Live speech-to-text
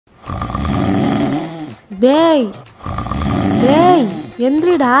டேய் டேய்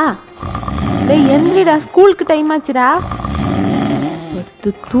எந்திரிடா. டேய் எந்திரிடா, ஸ்கூலுக்கு டைம் ஆச்சுடா.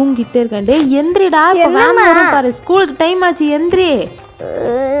 படுத்து தூங்கிட்டே இருக்கேன். டேய் எந்திரிடா, இப்போ வேன் வரும் பாரு. ஸ்கூலுக்கு டைம் ஆச்சு, எந்திரி.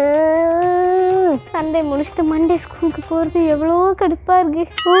 சண்டே முடிச்சுட்டு மண்டே ஸ்கூலுக்கு போகிறது எவ்வளோ கடுப்பாக இருக்கு.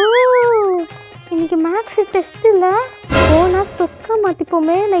 இன்னைக்கு மேக்ஸ் டெஸ்ட் இல்லை, போனால் தொக்க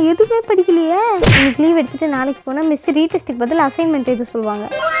மாட்டிப்போமே. நான் எதுவுமே படிக்கலையே. இன்னைக்கு லீவ் எடுத்துகிட்டு நாளைக்கு போனால் மிஸ் ரீடெஸ்ட்டுக்கு பதில் அசைன்மெண்ட் எது சொல்லுவாங்க,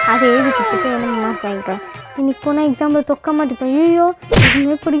 அதை எழுதி கொடுத்துட்டு என்ன மார்க் வாங்கிக்கிறேன். இன்னைக்கு போனால் எக்ஸாம்பிள் தொக்க மாட்டிப்பேன். ஐயோ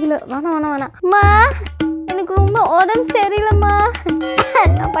எதுவுமே படிக்கல. வேணாம் அம்மா, எனக்கு ரொம்ப உடம்பு சரியில்லைம்மா,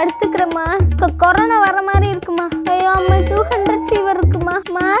 நான் படுத்துக்கிறேம்மா. கொரோனா வர மாதிரி இருக்குமா. ஐயோ அம்மா 200 ஃபீவர் இருக்குமா.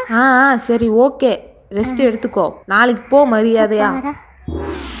 சரி ஓகே, ரெஸ்ட் எடுத்துக்கோ. நாளைக்கு போ மரியாதையா.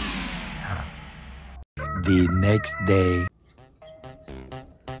 The next day.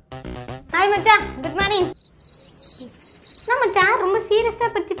 ஹாய் மச்சான், குட் மார்னிங். நான் மச்சான் ரொம்ப சீரியஸாக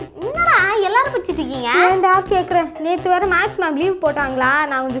படிச்சுட்டு. என்னடா எல்லாரும் படிச்சுட்டு இருக்கீங்க? ஏன்டா கேட்குறேன். நேற்று வேறு மேக்ஸ் மேம் லீவ் போட்டாங்களா,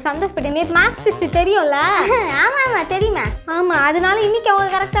 நான் கொஞ்சம் சந்தோஷப்பட்டேன். நேற்று மேக்ஸ் டெஸ்ட் தெரியும்ல? ஆமாம் தெரியுமா. ஆமாம், அதனால இன்னைக்கு அவங்க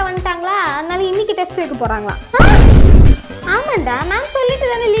கரெக்டாக வந்துட்டாங்களா, அதனால இன்னைக்கு டெஸ்ட் வைக்க போகிறாங்களா. ஆமாண்டா, மேம் சொல்லிட்டு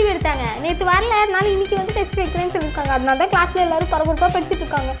தானே லீவ் எடுத்தாங்க. நேற்று வரல, அதனால இன்னைக்கு வந்து டெஸ்ட் வைக்கிறேன்னு சொல்லியிருக்காங்க. அதனால தான் கிளாஸில் எல்லாரும் பரபரப்பாக படிச்சுட்டு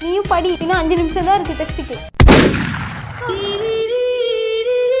இருக்காங்க. நீயும் படி, இன்னும் 5 நிமிஷம் தான் இருக்குது டெஸ்ட்டுக்கு.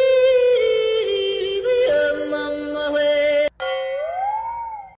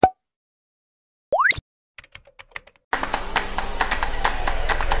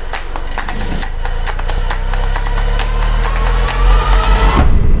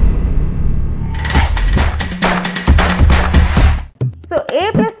 So a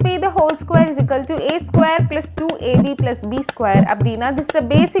plus b the whole square is equal to a square plus 2ab plus b square. அப்படினா this is a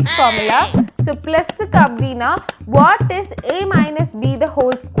basic formula. So plus க்கு அப்படினா what is a minus b the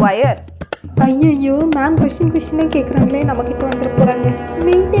whole square? ஐயோ ma'am question கேக்குறாங்களே, நமக்கு இப்ப வந்துற போறாங்க.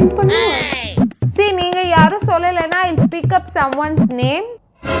 Maintain பண்ணுவோம். See, நீங்க யாரும் சொல்லலனா I'll pick up someone's name.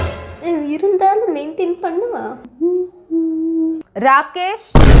 இருந்தாலும் மெயின்டெய்ன் பண்ணுவா. Rakesh.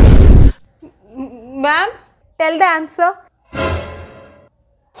 Ma'am, tell the answer.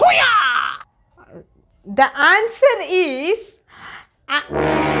 The answer is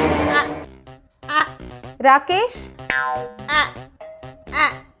Rakesh.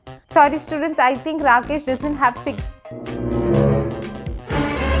 Sorry students, I think Rakesh doesn't have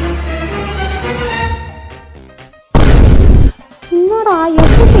என்னடா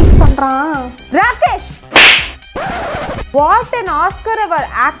எக்ஸர்சைஸ் பண்றான் Rakesh. What an Oscar our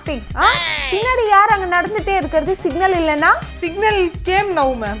acting. பின்னாடி யார் அங்க நடந்துட்டே இருக்கிறது? சிக்னல் இல்லனா? Signal came now,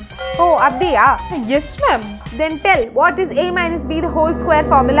 ma'am. Oh, அப்படியா? Yes, ma'am. Then tell, what is a minus b the whole square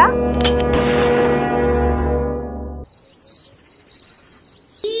formula?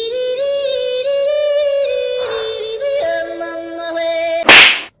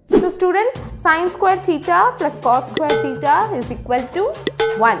 So students, sin square theta plus cos square theta is equal to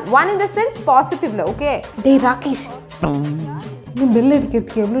 1. 1 in the sense positive, okay? Hey, Rakesh. இன்னும் bell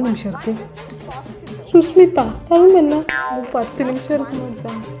அடிக்கிறதுக்கு எவ்வளோ நிமிஷம் இருக்கு? Sushmita, time என்ன? 10 நிமிஷம் இருக்கு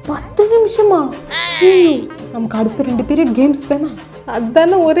மச்சான். 10 நிமிஷமா? நமக்கு அடுத்த 2 பீரியட் கேம்ஸ் தானே.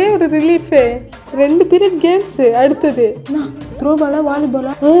 அதுதானே ஒரே ஒரு ரிலீஃபே. 2 பீரியட் கேம்ஸ் அடுத்தது. த்ரோ பாலா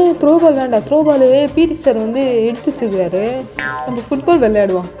வாலிபாலா? த்ரோ பால் வேண்டாம். த்ரோ பால் பிடி சார் வந்து எடுத்து வச்சிருக்காரு. நம்ம ஃபுட்பால்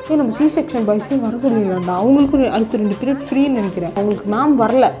விளையாடுவோம். நம்ம சி செக்ஷன் பாய்ஸையும் வர சொல்லிடலாம்டா. அவங்களுக்கும் அடுத்த 2 பீரியட் ஃப்ரீன்னு நினைக்கிறேன். அவங்களுக்கு மேம்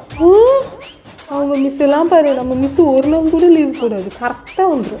வரல. அவங்க மிஸ் எல்லாம் பாரு, நம்ம மிஸ் ஒரு நாள் கூட லீவ் கூடாது, கரெக்டாக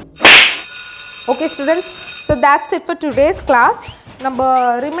வந்துடும். Okay students, so that's it for today's class. நம்ம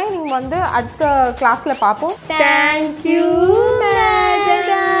ரிமைனிங் வந்து அடுத்த கிளாஸ்ல பார்ப்போம். Thank you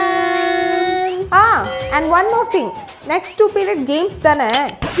madam. And one more thing, next 2 period games தானே.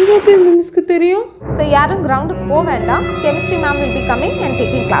 இது எப்படி இந்த மிஸ்க்கு தெரியும்? So யாரும் கிரவுண்டுக்கு போக வேண்டாம். Chemistry ma'am will be coming and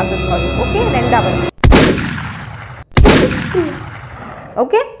taking classes for you. Okay, 2 hour.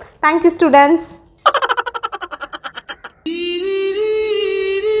 Okay, thank you students.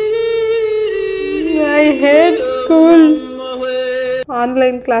 I hate school.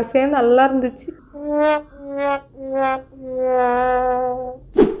 Online கிளாஸே நல்லா இருந்துச்சு.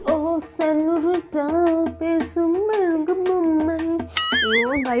 ஓ சன்னுருட்டா பேசும் மெழுகுமம்மை. ஐயோ,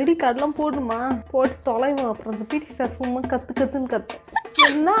 இந்த ஐடி கார்டெலாம் போடுமா? போட்டு தொலைவோம். அப்புறம் அந்த பிடி சார் சும்மா கத்துன்னு கத்து.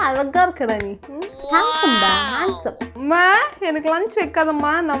 என்ன அழகா இருக்கடா நீ. ஹேண்ட்ஸம்டா, ஹேண்ட்ஸம். அம்மா, எனக்கு லஞ்ச்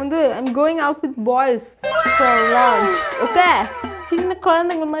வைக்காதம்மா. நான் வந்து I'm going out with boys for lunch. Okay, சின்ன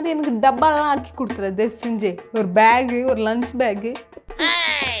குழந்தைங்க மாதிரி எனக்கு டப்பாலாம் ஆக்கி கொடுத்துறது செஞ்சு. ஒரு பேகு, ஒரு லஞ்ச் பேகு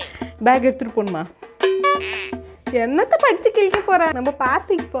எடுத்துட்டு போகணுமா? என்னத்தை படிச்சு கிழிக்க போறேன்? நம்ம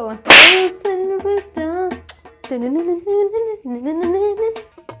பார்ட்டிக்கு போவேன்.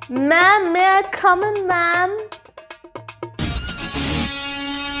 Ma'am, may I come in, ma'am?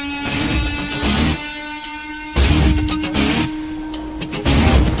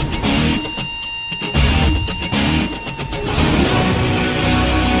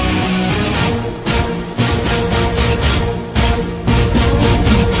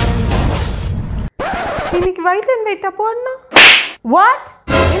 இன்னைக்கு ஒயிட் அண்ட் ஒயிட்டா போடணும். வாட்?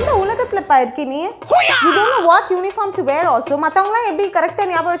 இந்த உலகத்துல பாயிருக்கே நீ? You don't know what uniform to wear also. மத்தவங்கலாம் எப்படி கரெக்ட்டா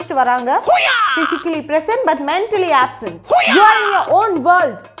ஞாபகம் வச்சிட்டு வராங்க? Physically present but mentally absent. You are in your own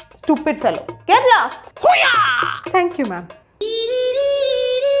world. Stupid fellow. Get lost. Thank you, ma'am.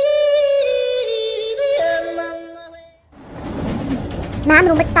 Ma'am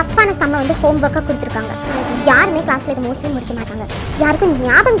ரொம்ப டஃப்பான சம்ம வந்து ஹோம் ஒர்க்காக கொடுத்துருக்காங்க. யாருமே கிளாஸில் இதை மோஸ்ட்லி முடிக்க மாட்டாங்க, யாருக்கும்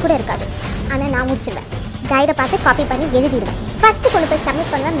ஞாபகம் கூட இருக்காது. ஆனால் நான் முடிச்சிடுவேன். கைடை பார்த்து காப்பி பண்ணி எழுதிடுவேன். ஃபஸ்ட்டு கொண்டு போய்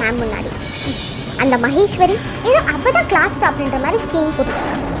சப்மிட் பண்ணுவேன் மேம் முன்னாடி. அந்த மகேஸ்வரி ஏதோ அவள் தான் கிளாஸ் டாப்ன்ற மாதிரி சீன்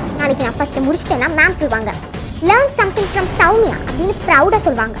போட்டுருக்காங்க. நாளைக்கு நான் ஃபஸ்ட்டு முடிச்சிட்டேன்னா மேம் சொல்லுவாங்க லேர்ன் சம்திங் ஃப்ரம் சௌமியா அப்படின்னு ப்ரௌடாக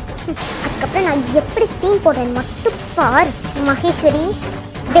சொல்லுவாங்க. அதுக்கப்புறம் நான் எப்படி சீன் போடுறேன்னு மட்டும் பார் மகேஸ்வரி.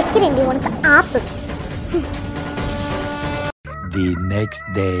 வைக்கிறேன் உனக்கு ஆப்பு. The next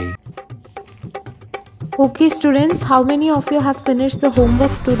day. Okay students, how many of you have finished the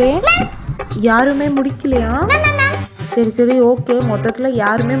homework today? யாருமே முடிக்கலையா? சரி சரி ஓகே, மொத்தத்தில்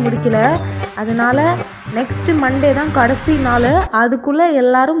யாருமே முடிக்கல. அதனால நெக்ஸ்ட் மண்டே தான் கடைசி நாள். அதுக்குள்ளே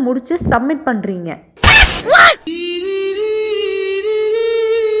எல்லாரும் முடிச்சு சப்மிட் பண்ணுறீங்க.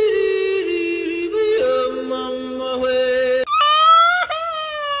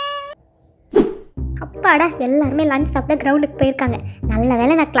 அப்பாடா எல்லாருமே லஞ்ச் சாப்பிட கிரவுண்டுக்கு போயிருக்காங்க. நல்ல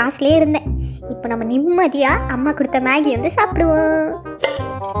வேளை நான் கிளாஸ்லேயே இருந்தேன். இப்போ நம்ம நிம்மதியாக அம்மா கொடுத்த மேகி வந்து சாப்பிடுவோம்.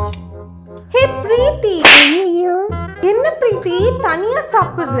 ஹே பிரீத்தி. ஐயோ என்ன பிரீத்தி தனியா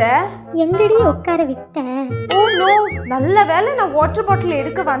சாப்பிடுற? எங்கடி உட்கார விட்டேன்? ஓ நோ, நல்ல வேளை நான் வாட்டர் பாட்டில்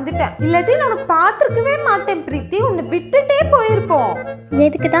எடுக்க வந்துட்டேன். இல்லாட்டி நான் பார்த்துருக்கவே மாட்டேன் பிரீத்தி. உன்னை விட்டுட்டே போயிருப்போம்.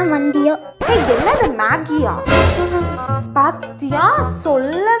 எதுக்கு தான் வந்தியோ? என்னது மேகியா? பாத்தியா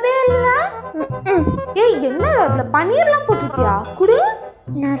சொல்லவே இல்ல. ஏய் என்ன அதுல பன்னீர்லாம் போட்டிருக்கியா? குடு.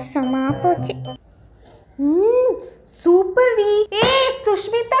 நாசமா போச்சு. Super D. ஏய்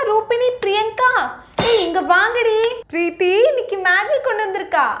சுஷ்மிதா, ரூபினி, பிரியங்கா, ஏய் இங்க வாங்கடி. பிரீத்தி இன்னைக்கு மேகி கொண்டு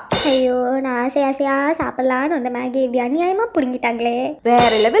வந்திருக்கா. ஐயோ நான் ஆசையா சாப்பிடலான்னு வந்த மேகி இப்படி அநியாயமா புடுங்கிட்டாங்களே.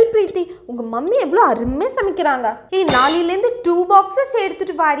 வேற லெவல் பிரீத்தி, உங்க மம்மி எவ்வளோ அருமையா சமைக்கிறாங்க. ஏய் நாளையிலேருந்து 2 பாக்ஸஸ்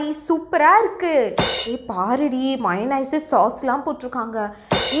எடுத்துட்டு வாடி, சூப்பரா இருக்கு. ஏய் பாருடி, மயோனைஸ் சாஸ்லாம் போட்டிருக்காங்க.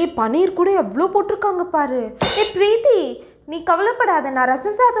 ஏய் பன்னீர் கூட எவ்வளோ போட்டிருக்காங்க பாரு. ஏய் பிரீத்தி நீ கவலைப்படாத, நான்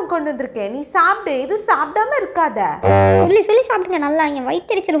ரசம் சாதம் கொண்டு வந்திருக்கேன், நீ சாப்பிடு. எதுவும் சாப்பிடாம இருக்காத. சொல்லி சாப்பிடுங்க நல்லா. என்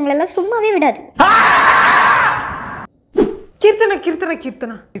வயிற்றுச்சல் உங்களெல்லாம் சும்மாவே விடாது. கீர்த்தனா கீர்த்தனா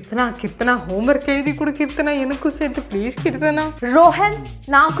கீர்த்தனா கீர்த்தனா கீர்த்தனா ஹோம்ஒர்க் எழுதி கொடு கீர்த்தனா, எனக்கும் சேர்த்து ப்ளீஸ் கீர்த்தனா. ரோஹன்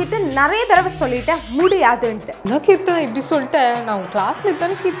நான் உங்ககிட்ட நிறைய தடவை சொல்லிட்டேன் முடியாதுன்ட்டு. நான் கீர்த்தனா இப்படி சொல்லிட்டேன், நான் உன் கிளாஸ்மேட்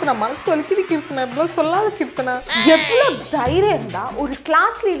தானே கீர்த்தனா, மனசு வலிக்குது கீர்த்தனா, இவ்வளோ சொல்லாத கீர்த்தனா. எவ்வளோ தைரியம் இருந்தா ஒரு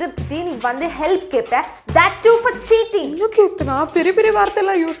கிளாஸ் லீடர் கிட்டே நீ வந்து ஹெல்ப் கேட்ப, தட் டூ ஃபார் சீட்டிங். இன்னும் கீர்த்தனா பெரிய பெரிய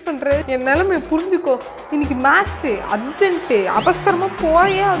வார்த்தையெல்லாம் யூஸ் பண்ற. என் நிலைமை புரிஞ்சுக்கோ. இன்னைக்கு மேத்ஸு அர்ஜென்ட்டு, அவசரமாக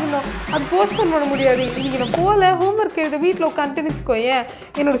போயே ஆகணும். அது போஸ்ட்போன் பண்ண முடியாது. இன்னைக்கு நான் போகல, ஹோம்ஒர்க் எழுத வீட்டில் உட்காந்துட்டு வச்சுக்கோயேன்,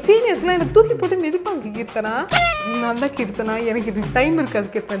 என்னோட சீனியர்ஸ்லாம் என்னை தூக்கி போட்டு மிதிப்பாங்க கீர்த்தனா. நான் தான் கீர்த்தனா, எனக்கு இது டைம் இருக்காது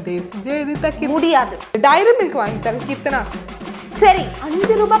கீர்த்தனா, தயவு செஞ்சு எதுதான் முடியாது. டைரி மில்க் வாங்கி தரேன் கீர்த்தனா. சரி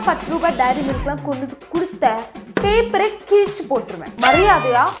 5 ரூபாய் 10 ரூபாய் டைரி மில்க்லாம் கொண்டு கொடுத்த பேப்பரை கிழிச்சு போட்டுருவேன்.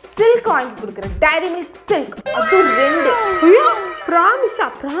 மரியாதையா சில்க் வாங்கி கொடுக்குறேன், டைரி மில்க் சில்க், அது 2. ஐயோ ப்ராமிஸா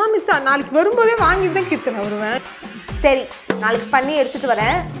ப்ராமிஸா, நாளைக்கு வரும்போதே வாங்கி தான் கீர்த்தனா வருவேன். சரி நாளைக்கு பண்ணி எடுத்துட்டு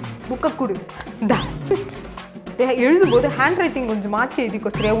வரேன். புக்கை கொடு. எழுதும் போது ஹேண்ட் ரைட்டிங் கொஞ்சம் மாற்றி எழுதிக்கோ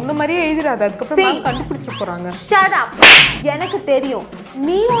சரியா? உன்ன மாதிரியே எழுதிடாது, அதுக்கப்புறம் கண்டுபிடிச்சிட்டு போறாங்க. Shut up. எனக்கு தெரியும்,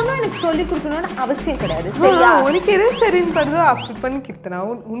 நீ ஒன்றும் எனக்கு சொல்லி கொடுக்கணும்னு அவசியம் கிடையாது சரியா? உனக்கு எது சரின்னு படுதோ அப்படி பண்ணி கீர்த்தனா,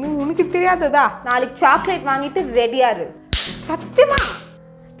 உனக்கு தெரியாததா? நாளைக்கு சாக்லேட் வாங்கிட்டு ரெடியா இரு. சத்தியமா?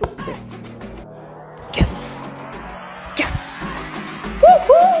 Stupid. S S.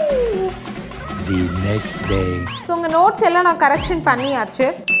 The next day. So உங்கள் நோட்ஸ் எல்லாம் நான் கரெக்ஷன் பண்ணியாச்சு.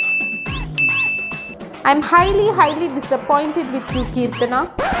 I am highly disappointed with you Keerthana.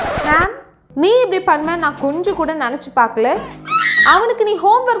 Ma'am நீ இப்படி பண்ண நான் கொஞ்சம் கூட நினச்சி பார்க்கல. அவனுக்கு நீ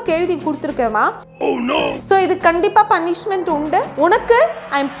ஹோம்ஒர்க் எழுதி கொடுத்துருக்கமா? ஸோ இது கண்டிப்பாக பனிஷ்மெண்ட் உண்டு உனக்கு.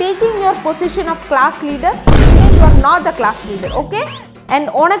 I am taking your position of class leader. You are not the class leader, okay? And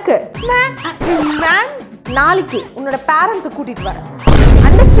உனக்கு மேம் நாளைக்கு உன்னோட பேரண்ட்ஸை கூட்டிகிட்டு வரேன்.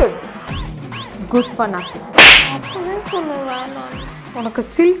 அண்டர்ஸ்டுட்? Good for nothing. அப்போதான் சொல்லுவேன் நான். உனக்கு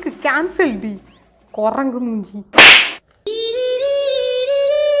சில்க் கேன்சல் டி குரங்கு மூஞ்சி.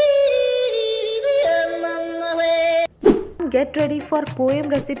 Get ready for poem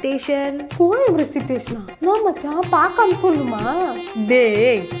recitation. Poem recitation? No மச்சான் பார்க்காம சொல்லுமா?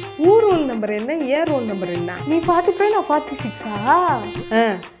 டேய் ஊர் ரோல் நம்பர் என்ன, ஏர் ரோல் நம்பர் என்ன? நீ 45 நான் 46ஆ?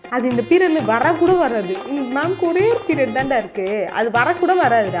 அது இந்த பீரியட்ல வரக்கூட வராது. இன்னைக்கு மேம்க்கு ஒரே பீரியட் தான்டா இருக்கு, அது வரக்கூட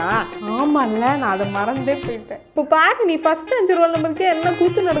வராதுடா. ஆமாம்ல, நான் அதை மறந்தே போயிட்டேன். இப்போ பாரு, நீ ஃபர்ஸ்ட் 5 ரோல் நம்பருக்கு என்ன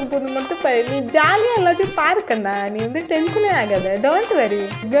கூத்து நடக்க போகுது மட்டும் பாரு. நீ ஜாலியாக எல்லாத்தையும் பாருக்கண்ணா, நீ வந்து டென்ஷனே ஆகாத. Don't worry.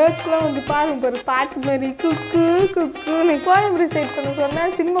 கேர்ள்ஸ்லாம் வந்து பாருங்க பாரு, பாட்டு மாதிரி குக்கு குக்கு நீ போயம் ரிசைட் பண்ண சொன்னா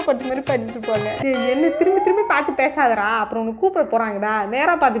சினிமா பாட்டு மாதிரி பண்ணிட்டு போங்க. என்ன திரும்பி திரும்பி பார்த்து பேசாதடா, அப்புறம் உனக்கு கூப்பிட போறாங்கடா.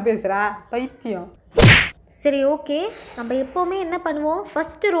 நேராக பார்த்து பேசுறா பைத்தியம். சரி, ஓகே. நம்ம எப்போவுமே என்ன பண்ணுவோம்,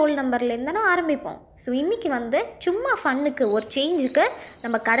 ஃபஸ்ட்டு ரோல் நம்பர்லேருந்து தானே ஆரம்பிப்போம். ஸோ இன்றைக்கி வந்து சும்மா ஃபன்னுக்கு ஒரு சேஞ்சுக்கு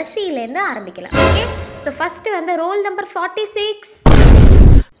நம்ம கடைசியிலேருந்து ஆரம்பிக்கலாம். ஓகே, ஸோ ஃபஸ்ட்டு வந்து roll number 46.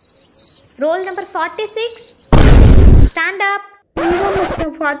 Roll number 46 stand up.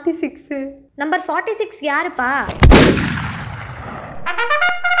 46 number 46 யாருப்பா?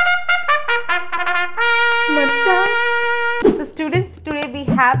 மச்சான். So students, today we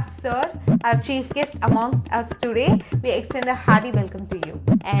have Sir, our chief guest amongst us today. We extend a hearty welcome to you.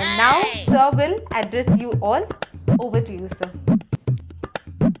 And now Sir will address you all. Over to you, sir.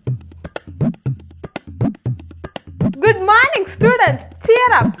 Good morning students, cheer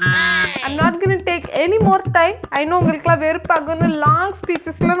up. I'm not going to take any more time. I know உங்களுக்குலாம் வெறுப்பாகும்னு long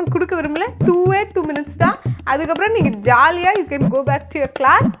ஸ்பீச்சஸ்லாம் நான் கொடுக்க விரும்பல. 2 minutes தான். அதுக்கப்புறம் நீங்கள் ஜாலியாக you can go back to your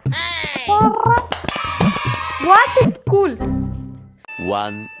class. What is school?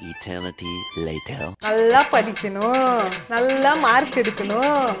 One eternity later. நல்லா படிக்கணும், நல்லா மார்க்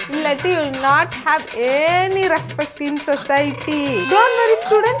எடுக்கணும், இல்லாட்டி you will not have any respect in society. Don't worry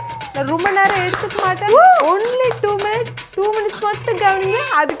students, நான் ரொம்ப நேரம் எடுத்துக்க மாட்டேன். Only 2 minutes மட்டும் கவனிங்க.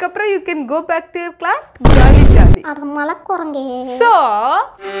 அதுக்கப்புறம் you can go back to your class. Jolly. அட மலக்குறங்கே. So